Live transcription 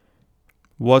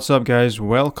What's up, guys?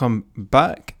 Welcome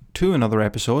back to another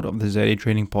episode of the Zeddy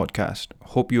Training Podcast.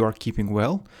 Hope you are keeping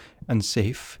well and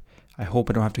safe. I hope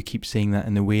I don't have to keep saying that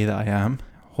in the way that I am.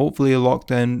 Hopefully, the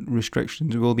lockdown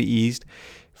restrictions will be eased.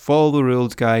 Follow the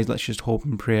rules, guys. Let's just hope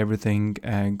and pray everything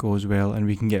goes well and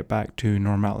we can get back to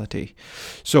normality.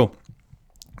 So,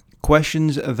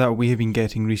 questions that we have been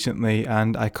getting recently,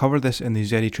 and I cover this in the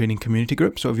Zeddy Training community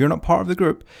group. So if you're not part of the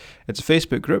group, it's a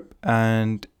Facebook group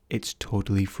and it's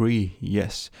totally free,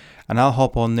 yes. And I'll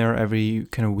hop on there every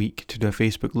kind of week to do a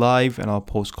Facebook Live, and I'll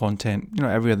post content,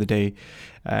 every other day,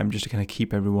 just to kind of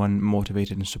keep everyone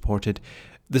motivated and supported.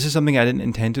 This is something I didn't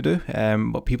intend to do,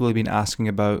 but people have been asking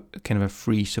about kind of a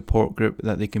free support group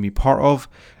that they can be part of,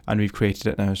 and we've created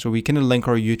it now. So we kind of link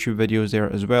our YouTube videos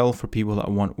there as well for people that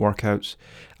want workouts.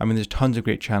 I mean, there's tons of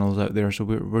great channels out there, so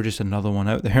we're just another one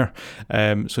out there.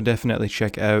 So definitely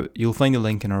check it out. You'll find the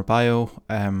link in our bio.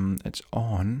 It's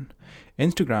on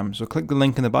Instagram. So click the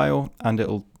link in the bio and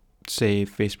it'll say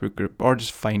Facebook group, or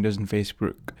just find us in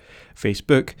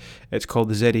Facebook. It's called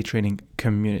the Zeddy Training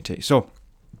Community. So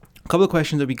a couple of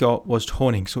questions that we got was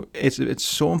toning. So it's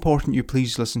so important you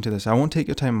please listen to this. I won't take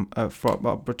your time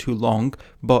for too long,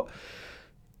 but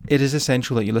it is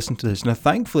essential that you listen to this. Now,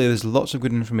 thankfully, there's lots of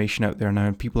good information out there now,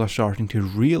 and people are starting to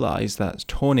realize that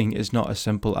toning is not as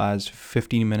simple as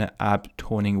 15-minute ab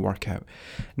toning workout.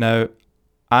 Now,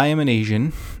 I am an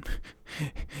Asian.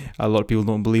 A lot of people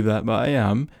don't believe that, but I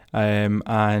am.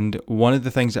 And one of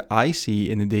the things that I see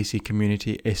in the Desi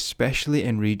community, especially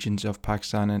in regions of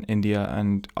Pakistan and India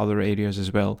and other areas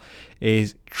as well,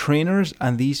 is trainers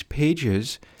and these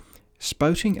pages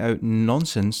spouting out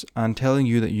nonsense and telling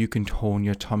you that you can tone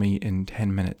your tummy in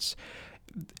 10 minutes.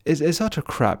 It's utter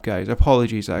crap, guys.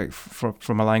 Apologies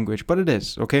for my language, but it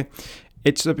is, okay?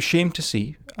 It's a shame to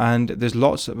see, and there's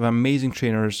lots of amazing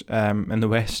trainers in the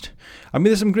West. I mean,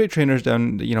 there's some great trainers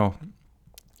down,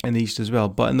 in the East as well,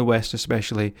 but in the West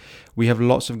especially, we have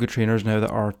lots of good trainers now that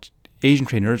are Asian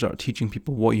trainers are teaching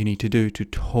people what you need to do to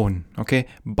tone, okay?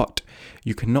 But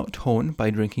you cannot tone by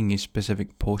drinking a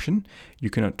specific potion. You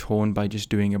cannot tone by just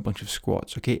doing a bunch of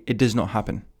squats, okay? It does not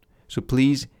happen. So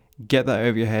please get that out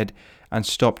of your head and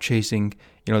stop chasing,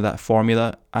 that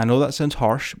formula. I know that sounds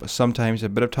harsh, but sometimes a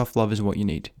bit of tough love is what you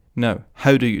need. Now,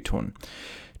 how do you tone?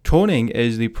 Toning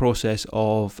is the process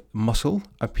of muscle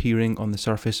appearing on the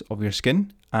surface of your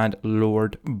skin and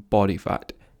lowered body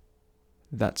fat.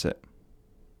 That's it.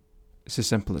 It's as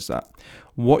simple as that.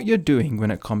 What you're doing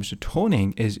when it comes to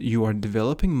toning is you are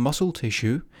developing muscle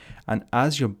tissue, and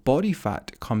as your body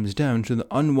fat comes down to the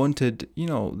unwanted,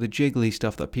 the jiggly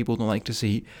stuff that people don't like to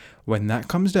see, when that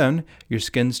comes down, your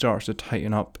skin starts to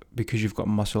tighten up because you've got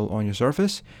muscle on your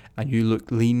surface and you look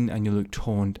lean and you look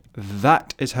toned.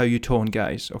 That is how you tone,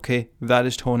 guys, okay? That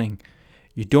is toning.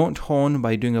 You don't tone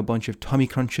by doing a bunch of tummy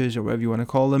crunches or whatever you want to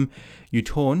call them. You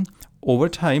tone over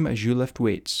time as you lift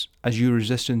weights, as you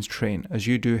resistance train, as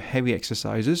you do heavy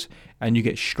exercises, and you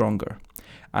get stronger.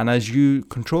 And as you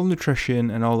control nutrition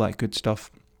and all that good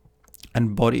stuff,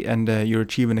 and you're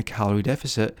achieving a calorie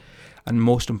deficit, and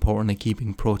most importantly,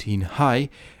 keeping protein high,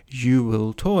 you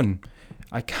will tone.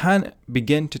 I can't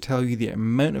begin to tell you the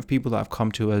amount of people that have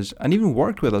come to us, and even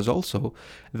worked with us also,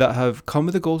 that have come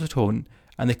with a goal to tone,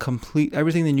 and they complete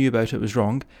everything they knew about it was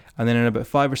wrong, and then in about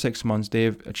 5 or 6 months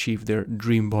they've achieved their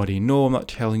dream body. No, I'm not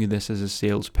telling you this as a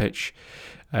sales pitch.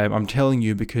 I'm telling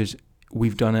you because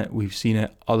we've done it, we've seen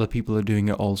it, other people are doing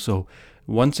it also.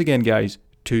 Once again, guys,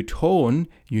 to tone,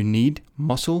 you need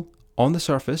muscle on the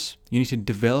surface, you need to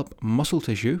develop muscle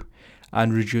tissue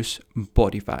and reduce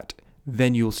body fat.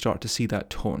 Then you'll start to see that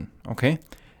tone, okay?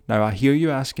 Now, I hear you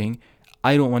asking,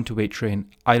 I don't want to weight train,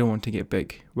 I don't want to get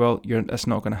big. Well, that's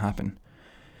not going to happen.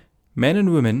 Men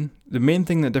and women, the main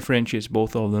thing that differentiates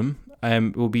both of them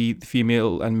will be the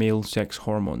female and male sex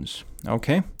hormones,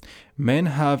 okay? Men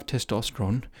have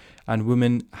testosterone and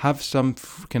women have some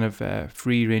kind of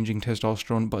free-ranging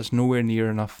testosterone, but it's nowhere near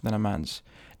enough than a man's.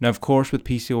 Now, of course, with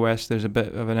PCOS, there's a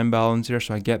bit of an imbalance here,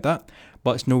 so I get that,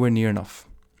 but it's nowhere near enough.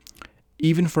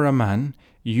 Even for a man,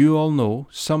 you all know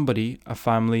somebody, a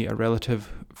family, a relative,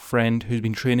 friend who's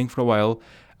been training for a while,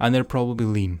 and they're probably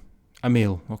lean. A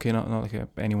male, okay, not like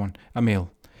anyone, a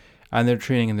male. And they're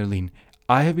training and they're lean.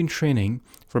 I have been training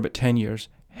for about 10 years,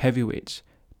 heavy weights,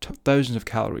 thousands of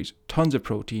calories, tons of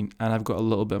protein, and I've got a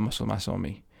little bit of muscle mass on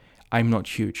me. I'm not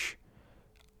huge.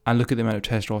 And look at the amount of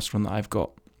testosterone that I've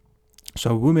got.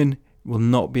 So a woman will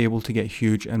not be able to get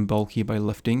huge and bulky by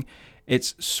lifting.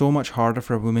 It's so much harder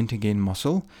for a woman to gain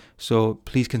muscle, so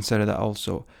please consider that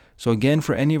also. So again,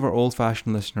 for any of our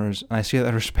old-fashioned listeners, and I say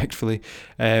that respectfully,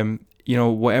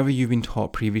 whatever you've been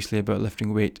taught previously about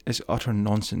lifting weight is utter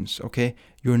nonsense, okay?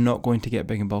 You're not going to get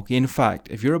big and bulky. In fact,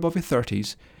 if you're above your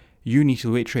 30s, you need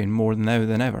to weight train more now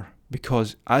than ever,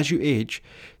 because as you age,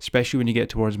 especially when you get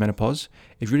towards menopause,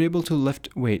 if you're able to lift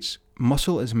weights,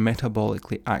 muscle is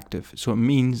metabolically active. So it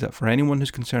means that for anyone who's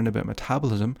concerned about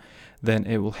metabolism, then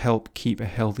it will help keep a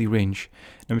healthy range.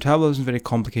 Now, metabolism is very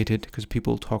complicated because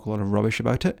people talk a lot of rubbish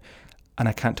about it, and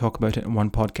I can't talk about it in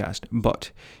one podcast.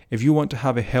 But if you want to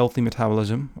have a healthy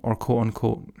metabolism, or quote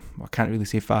unquote, I can't really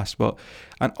say fast, but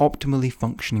an optimally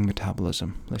functioning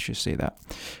metabolism, let's just say that,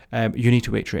 you need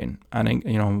to weight train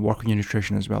and work on your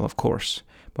nutrition as well, of course.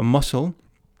 But muscle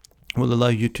will allow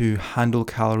you to handle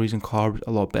calories and carbs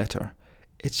a lot better.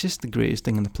 It's just the greatest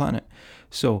thing on the planet.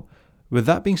 So with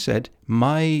that being said,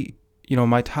 my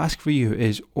task for you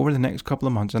is over the next couple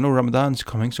of months. I know Ramadan's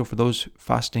coming, so for those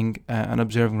fasting and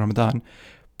observing Ramadan,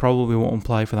 probably won't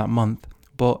apply for that month,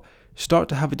 but start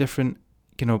to have a different,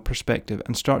 perspective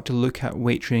and start to look at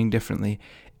weight training differently.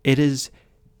 It is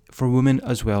for women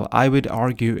as well. I would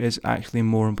argue is actually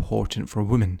more important for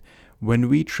women. When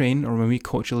we train or when we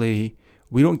coach a lady,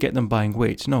 we don't get them buying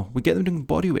weights. No, we get them doing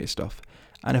body weight stuff.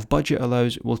 And if budget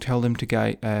allows, we'll tell them to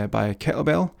buy a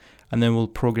kettlebell, and then we'll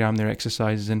program their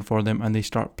exercises in for them, and they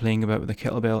start playing about with the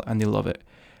kettlebell and they love it.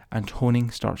 And toning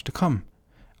starts to come.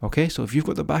 Okay, so if you've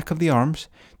got the back of the arms,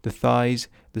 the thighs,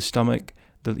 the stomach,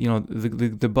 the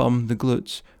bum, the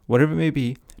glutes, whatever it may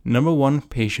be, number one,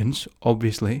 patience,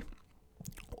 obviously.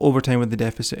 Over time with the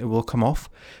deficit, it will come off.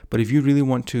 But if you really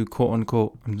want to, quote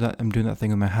unquote, I'm doing that thing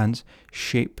with my hands,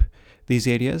 shape these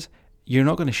areas, you're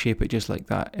not going to shape it just like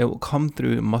that. It will come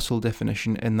through muscle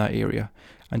definition in that area.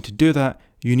 And to do that,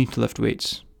 you need to lift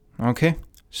weights. Okay?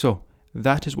 So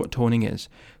that is what toning is.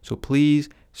 So please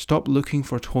stop looking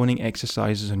for toning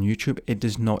exercises on YouTube. It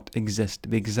does not exist.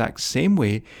 The exact same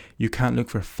way you can't look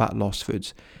for fat loss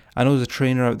foods. I know there's a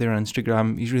trainer out there on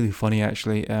Instagram. He's really funny,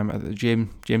 actually.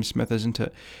 James Smith, isn't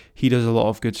it? He does a lot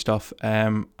of good stuff,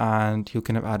 and he'll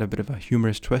kind of add a bit of a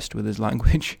humorous twist with his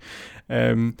language.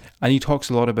 And he talks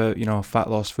a lot about, fat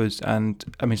loss foods, and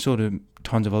so do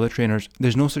tons of other trainers.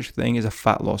 There's no such thing as a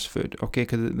fat loss food, okay?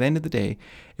 Because at the end of the day,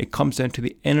 it comes down to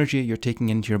the energy you're taking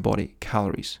into your body,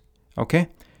 calories, okay?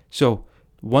 So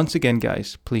once again,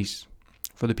 guys, please,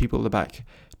 for the people at the back,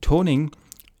 toning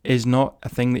is not a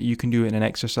thing that you can do in an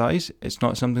exercise. It's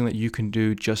not something that you can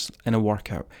do just in a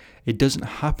workout. It doesn't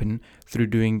happen through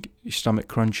doing stomach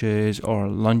crunches or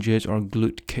lunges or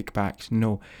glute kickbacks.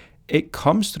 No, it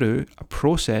comes through a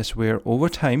process where over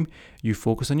time you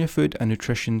focus on your food and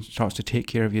nutrition starts to take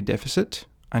care of your deficit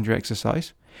and your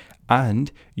exercise,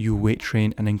 and you weight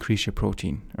train and increase your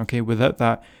protein. Okay, without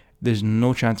that, there's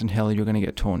no chance in hell you're going to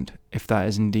get toned if that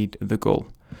is indeed the goal.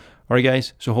 Alright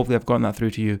guys, so hopefully I've gotten that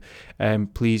through to you.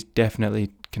 Please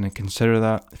definitely consider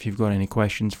that. If you've got any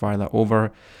questions, fire that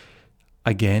over.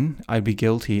 Again, I'd be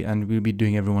guilty and we'd be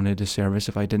doing everyone a disservice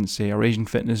if I didn't say our Asian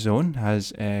Fitness Zone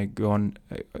has gone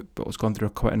through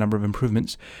quite a number of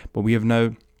improvements, but we have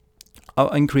now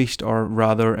increased, or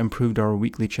rather improved, our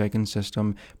weekly check-in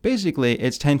system. Basically,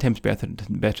 it's 10 times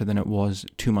better than it was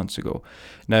 2 months ago.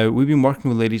 Now, we've been working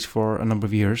with ladies for a number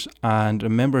of years, and a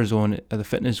member zone, the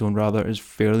fitness zone rather, is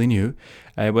fairly new,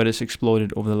 but it's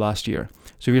exploded over the last year.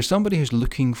 So if you're somebody who's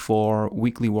looking for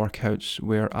weekly workouts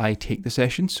where I take the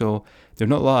sessions, so they're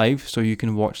not live, so you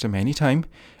can watch them anytime.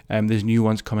 There's new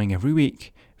ones coming every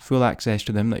week, full access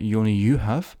to them that only you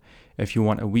have. If you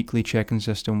want a weekly check-in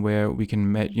system where we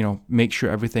can make sure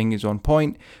everything is on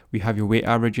point, we have your weight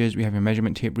averages, we have your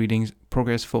measurement tape readings,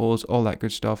 progress photos, all that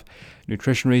good stuff,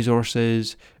 nutrition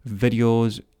resources,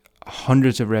 videos,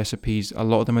 hundreds of recipes, a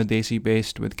lot of them are Desi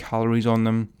based with calories on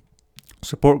them,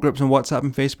 support groups on WhatsApp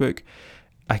and Facebook.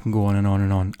 I can go on and on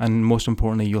and on. And most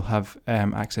importantly, you'll have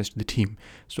access to the team.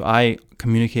 So I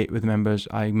communicate with members.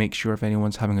 I make sure if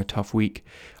anyone's having a tough week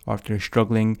or if they're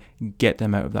struggling, get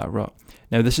them out of that rut.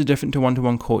 Now, this is different to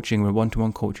one-to-one coaching, where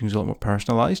one-to-one coaching is a lot more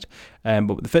personalized. But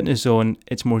with the Fitness Zone,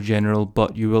 it's more general,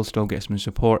 but you will still get some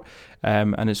support.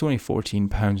 And it's only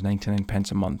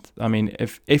 £14.99 a month. I mean,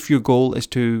 if your goal is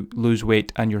to lose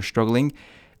weight and you're struggling,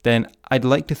 then I'd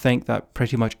like to think that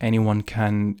pretty much anyone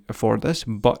can afford this.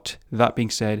 But that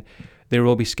being said, there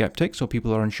will be skeptics, so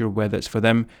people are unsure whether it's for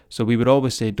them. So we would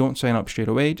always say, don't sign up straight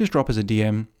away, just drop us a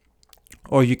DM.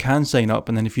 Or you can sign up,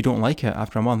 and then if you don't like it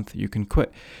after a month, you can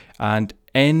quit. And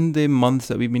in the months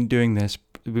that we've been doing this,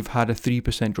 we've had a 3%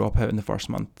 dropout in the first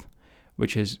month,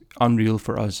 which is unreal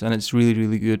for us. And it's really,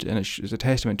 really good. And it's a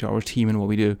testament to our team and what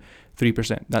we do.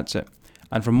 3%, that's it.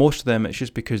 And for most of them, it's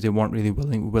just because they weren't really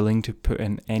willing to put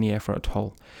in any effort at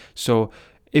all. So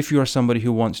if you are somebody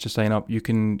who wants to sign up, you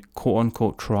can quote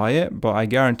unquote try it, but I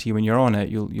guarantee when you're on it,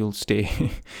 you'll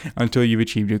stay until you've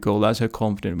achieved your goal. That's how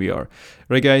confident we are.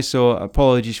 Right, guys, so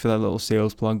apologies for that little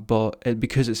sales plug, but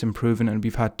because it's improving and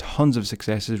we've had tons of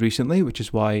successes recently, which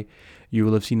is why you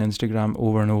will have seen Instagram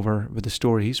over and over with the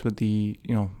stories, with the,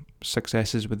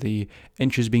 successes, with the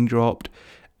inches being dropped,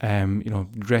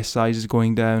 dress sizes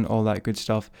going down, all that good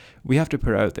stuff. We have to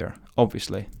put it out there,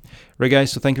 obviously. Right,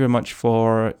 guys, so thank you very much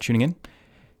for tuning in.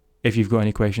 If you've got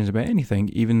any questions about anything,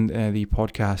 even the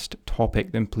podcast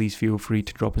topic, then please feel free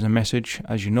to drop us a message.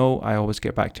 As you know, I always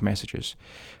get back to messages.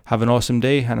 Have an awesome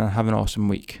day and have an awesome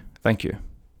week. Thank you.